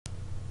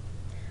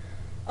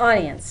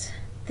Audience,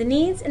 the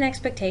needs and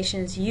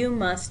expectations you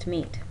must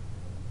meet.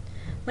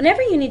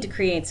 Whenever you need to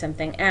create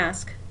something,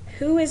 ask,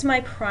 who is my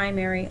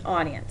primary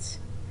audience?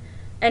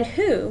 And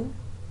who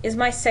is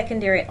my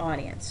secondary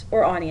audience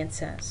or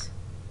audiences?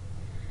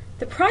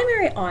 The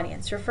primary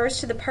audience refers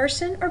to the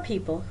person or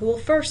people who will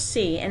first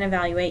see and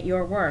evaluate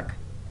your work.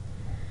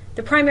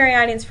 The primary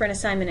audience for an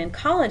assignment in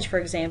college, for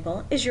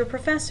example, is your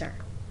professor.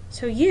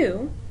 So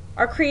you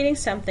are creating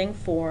something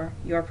for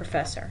your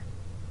professor.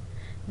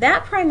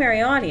 That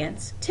primary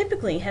audience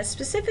typically has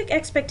specific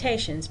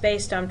expectations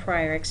based on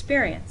prior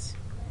experience.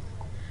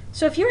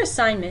 So if your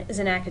assignment is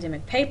an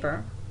academic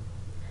paper,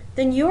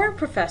 then your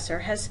professor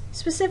has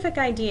specific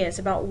ideas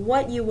about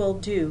what you will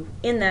do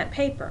in that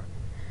paper.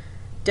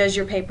 Does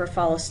your paper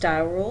follow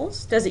style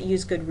rules? Does it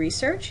use good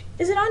research?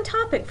 Is it on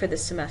topic for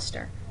this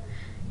semester?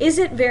 Is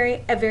it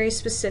a very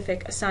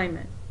specific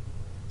assignment?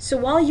 So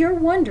while you're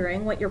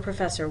wondering what your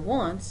professor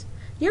wants,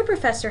 your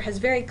professor has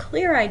very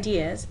clear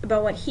ideas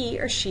about what he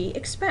or she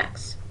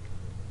expects.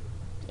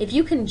 If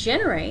you can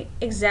generate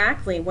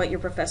exactly what your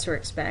professor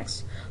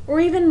expects, or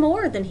even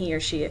more than he or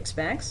she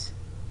expects,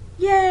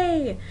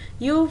 yay!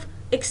 You've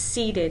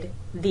exceeded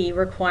the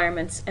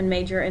requirements and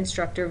made your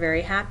instructor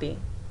very happy,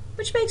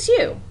 which makes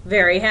you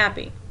very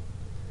happy.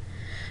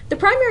 The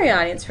primary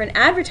audience for an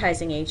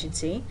advertising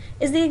agency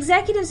is the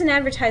executives and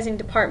advertising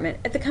department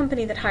at the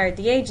company that hired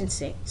the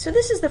agency. So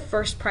this is the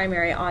first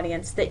primary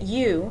audience that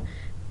you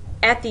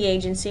at the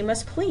agency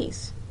must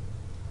please.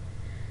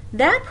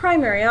 That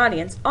primary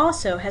audience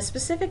also has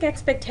specific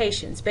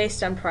expectations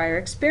based on prior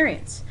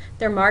experience,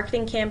 their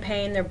marketing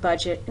campaign, their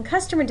budget, and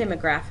customer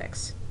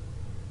demographics.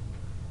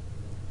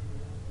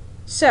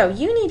 So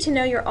you need to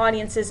know your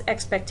audience's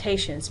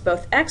expectations,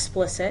 both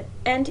explicit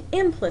and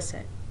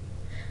implicit.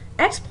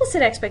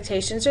 Explicit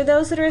expectations are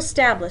those that are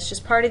established as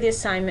part of the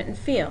assignment and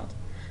field.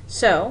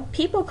 So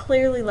people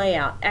clearly lay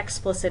out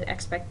explicit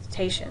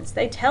expectations.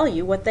 They tell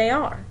you what they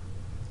are.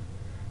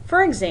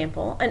 For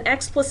example, an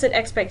explicit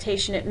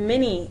expectation at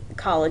many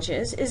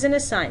colleges is an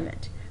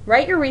assignment.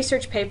 Write your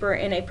research paper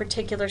in a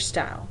particular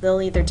style.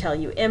 They'll either tell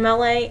you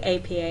MLA,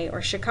 APA,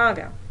 or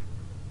Chicago.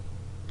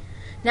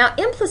 Now,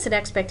 implicit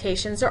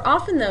expectations are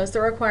often those that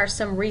require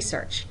some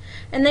research,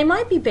 and they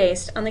might be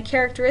based on the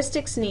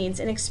characteristics, needs,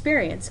 and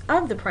experience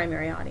of the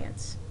primary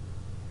audience.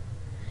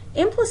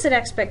 Implicit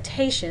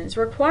expectations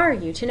require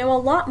you to know a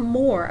lot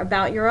more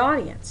about your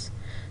audience.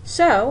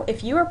 So,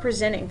 if you are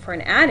presenting for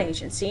an ad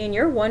agency and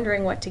you're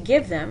wondering what to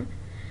give them,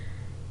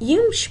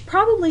 you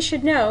probably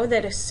should know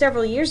that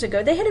several years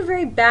ago they had a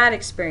very bad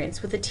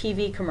experience with a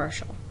TV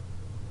commercial.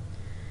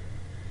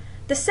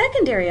 The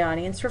secondary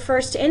audience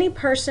refers to any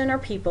person or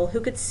people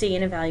who could see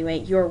and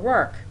evaluate your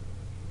work.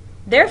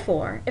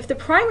 Therefore, if the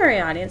primary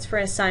audience for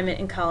an assignment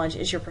in college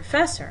is your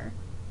professor,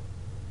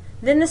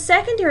 then the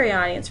secondary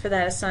audience for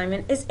that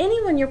assignment is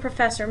anyone your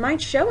professor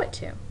might show it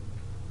to.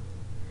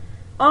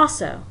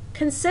 Also,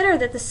 consider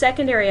that the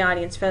secondary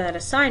audience for that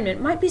assignment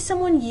might be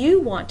someone you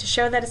want to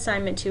show that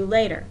assignment to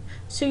later.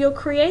 So you'll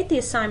create the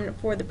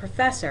assignment for the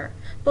professor,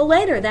 but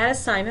later that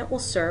assignment will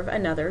serve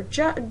another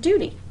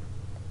duty.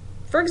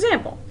 For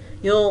example,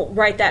 you'll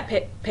write that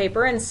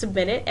paper and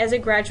submit it as a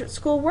graduate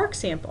school work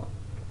sample.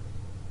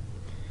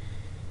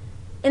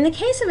 In the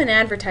case of an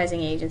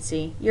advertising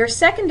agency, your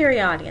secondary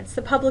audience,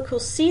 the public who'll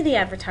see the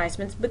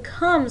advertisements,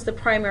 becomes the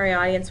primary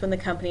audience when the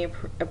company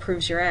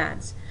approves your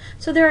ads.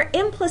 So there are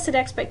implicit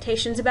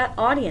expectations about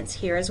audience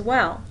here as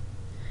well.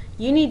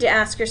 You need to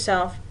ask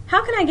yourself,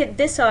 how can I get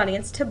this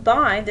audience to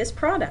buy this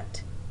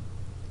product?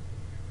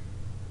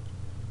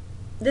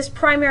 This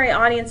primary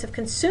audience of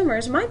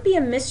consumers might be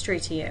a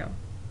mystery to you.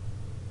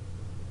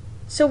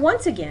 So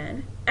once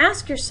again,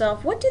 ask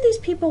yourself, what do these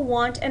people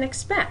want and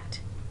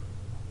expect?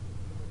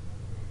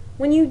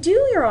 When you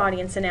do your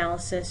audience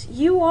analysis,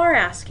 you are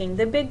asking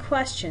the big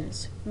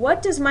questions.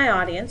 What does my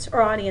audience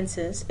or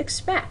audiences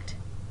expect?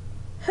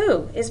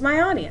 Who is my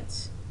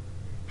audience?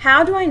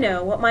 How do I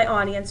know what my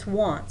audience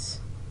wants?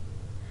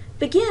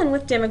 Begin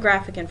with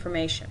demographic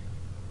information.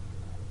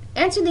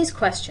 Answer these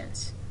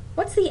questions.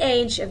 What's the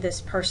age of this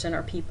person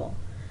or people?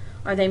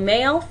 Are they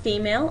male,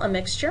 female, a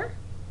mixture?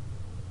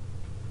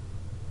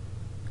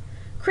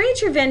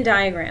 Create your Venn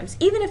diagrams,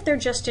 even if they're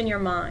just in your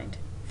mind.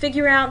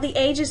 Figure out the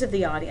ages of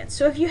the audience.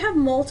 So if you have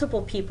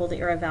multiple people that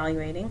you're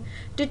evaluating,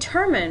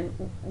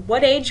 determine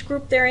what age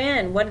group they're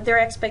in, what their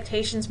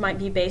expectations might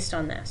be based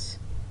on this.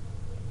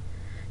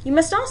 You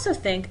must also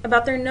think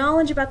about their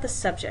knowledge about the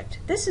subject.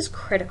 This is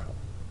critical.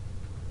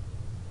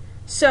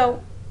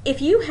 So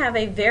if you have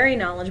a very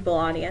knowledgeable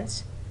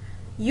audience,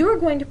 you're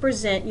going to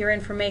present your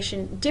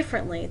information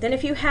differently than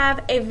if you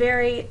have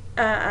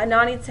an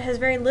audience that has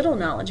very little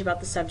knowledge about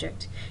the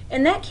subject.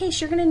 In that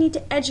case, you're going to need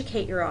to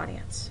educate your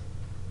audience.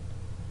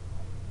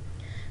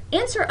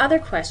 Answer other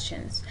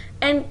questions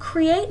and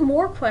create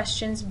more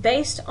questions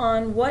based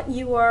on what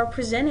you are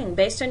presenting,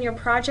 based on your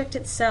project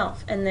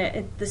itself and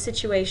the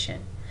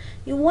situation.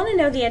 You want to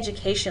know the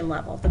education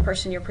level of the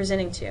person you're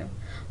presenting to.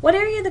 What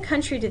area of the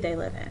country do they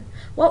live in?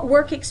 What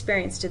work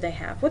experience do they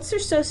have? What's their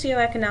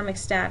socioeconomic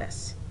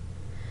status?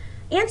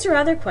 Answer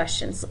other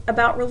questions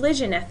about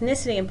religion,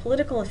 ethnicity, and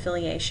political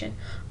affiliation.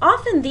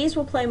 Often these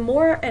will play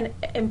more an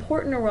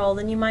important a role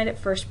than you might at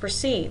first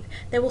perceive.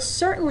 They will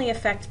certainly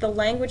affect the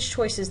language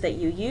choices that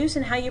you use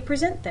and how you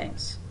present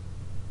things.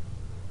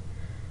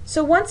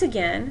 So once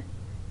again,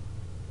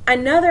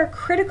 another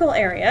critical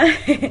area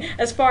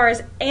as far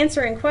as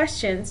answering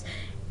questions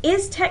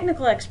is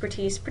technical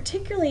expertise,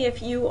 particularly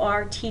if you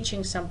are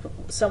teaching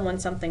someone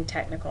something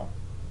technical.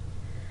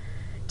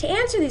 To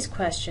answer these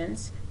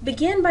questions,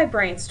 begin by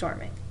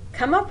brainstorming.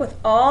 Come up with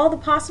all the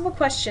possible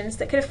questions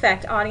that could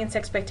affect audience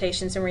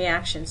expectations and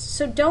reactions.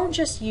 So don't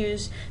just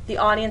use the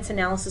audience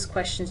analysis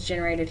questions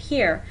generated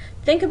here.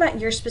 Think about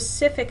your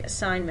specific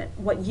assignment,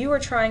 what you are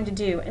trying to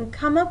do, and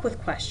come up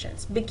with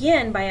questions.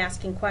 Begin by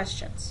asking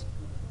questions.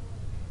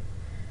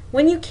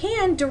 When you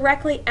can,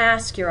 directly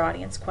ask your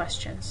audience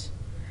questions.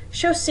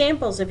 Show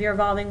samples of your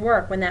evolving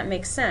work when that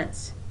makes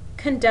sense.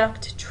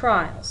 Conduct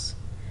trials.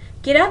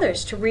 Get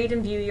others to read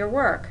and view your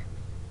work.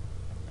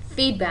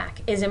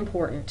 Feedback is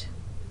important.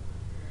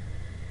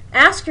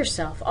 Ask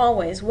yourself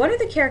always, what are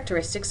the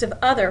characteristics of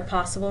other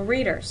possible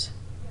readers?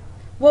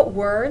 What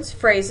words,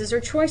 phrases,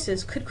 or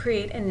choices could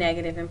create a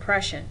negative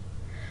impression?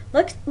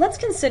 Let's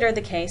consider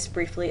the case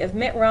briefly of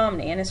Mitt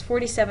Romney and his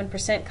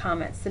 47%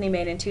 comments that he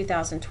made in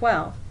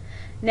 2012.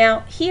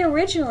 Now, he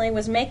originally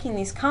was making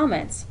these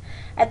comments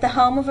at the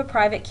home of a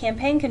private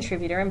campaign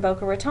contributor in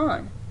Boca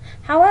Raton.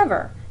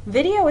 However,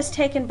 video was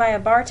taken by a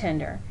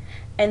bartender,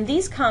 and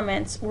these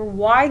comments were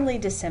widely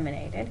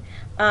disseminated,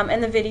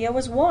 and the video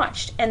was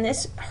watched, and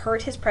this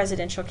hurt his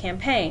presidential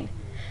campaign.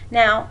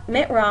 Now,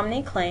 Mitt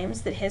Romney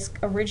claims that his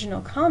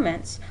original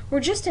comments were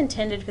just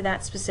intended for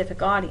that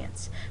specific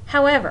audience.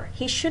 However,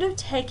 he should have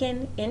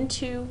taken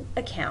into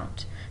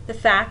account the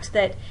fact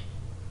that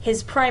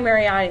his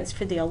primary audience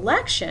for the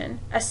election,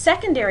 a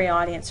secondary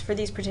audience for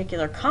these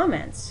particular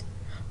comments,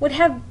 would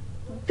have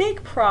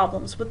big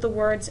problems with the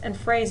words and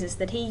phrases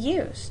that he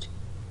used.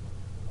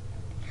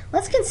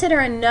 Let's consider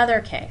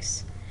another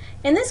case.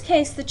 In this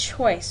case, the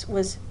choice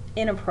was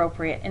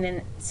inappropriate and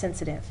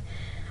insensitive.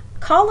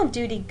 Call of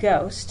Duty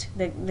Ghost,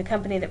 the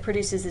company that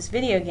produces this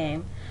video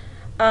game,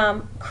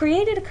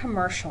 created a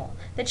commercial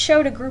that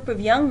showed a group of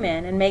young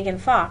men and Megan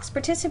Fox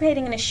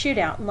participating in a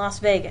shootout in Las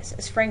Vegas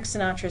as Frank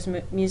Sinatra's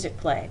music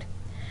played.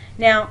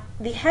 Now,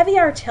 the heavy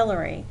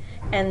artillery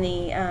and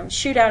the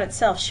shootout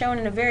itself, shown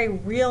in a very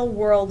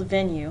real-world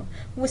venue,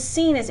 was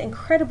seen as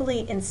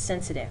incredibly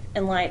insensitive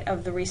in light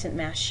of the recent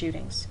mass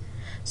shootings.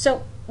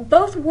 So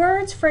both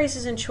words,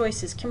 phrases, and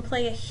choices can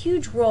play a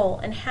huge role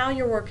in how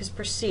your work is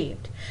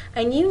perceived,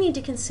 and you need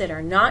to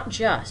consider not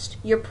just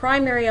your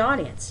primary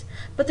audience,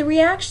 but the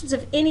reactions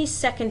of any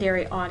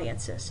secondary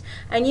audiences.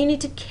 And you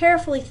need to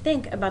carefully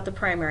think about the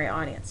primary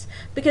audience,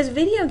 because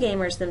video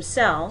gamers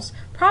themselves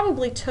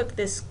probably took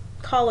this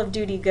Call of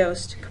Duty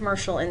Ghost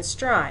commercial in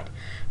stride.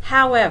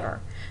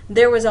 However,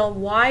 there was a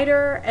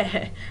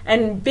wider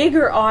and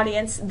bigger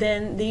audience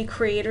than the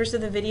creators of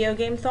the video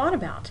game thought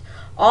about.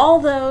 All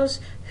those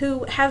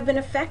who have been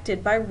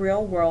affected by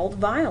real-world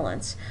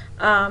violence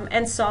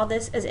and saw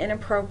this as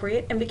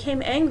inappropriate and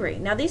became angry.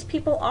 Now, these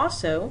people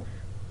also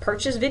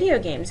purchase video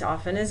games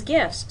often as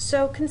gifts,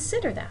 so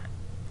consider that.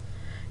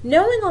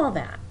 Knowing all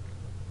that,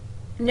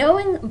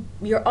 knowing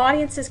your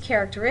audience's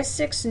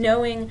characteristics,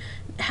 knowing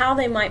how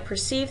they might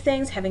perceive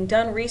things, having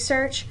done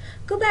research,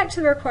 go back to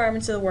the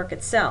requirements of the work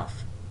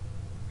itself.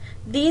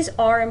 These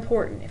are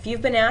important. If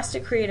you've been asked to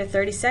create a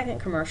 30-second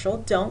commercial,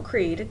 don't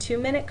create a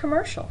 2-minute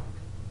commercial.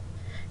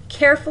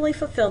 Carefully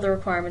fulfill the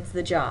requirements of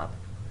the job,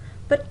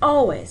 but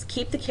always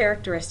keep the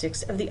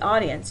characteristics of the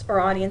audience or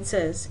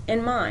audiences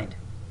in mind.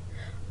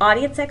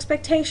 Audience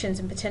expectations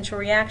and potential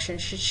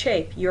reactions should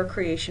shape your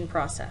creation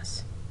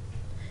process.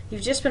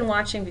 You've just been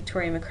watching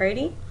Victoria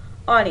McCready,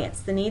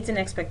 Audience, the Needs and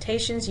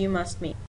Expectations You Must Meet.